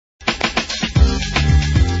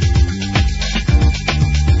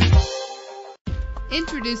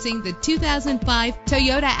Introducing the 2005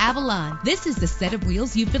 Toyota Avalon. This is the set of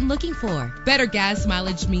wheels you've been looking for. Better gas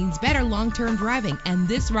mileage means better long-term driving, and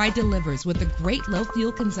this ride delivers with a great low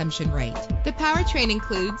fuel consumption rate. The powertrain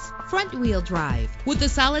includes front-wheel drive with a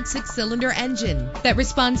solid 6-cylinder engine that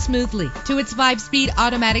responds smoothly to its 5-speed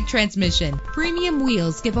automatic transmission. Premium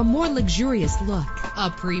wheels give a more luxurious look. A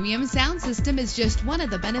premium sound system is just one of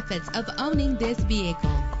the benefits of owning this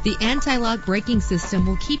vehicle. The anti-lock braking system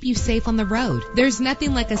will keep you safe on the road. There's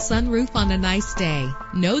nothing like a sunroof on a nice day.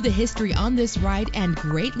 Know the history on this ride and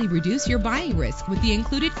greatly reduce your buying risk with the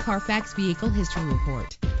included Carfax Vehicle History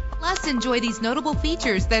Report. Plus, enjoy these notable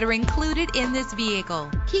features that are included in this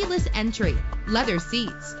vehicle: keyless entry, leather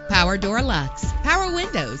seats, power door locks, power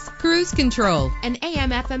windows, cruise control, an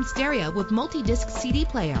AM/FM stereo with multi-disc CD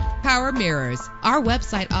player, power mirrors. Our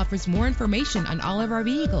website offers more information on all of our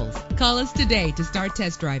vehicles. Call us today to start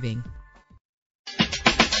test driving.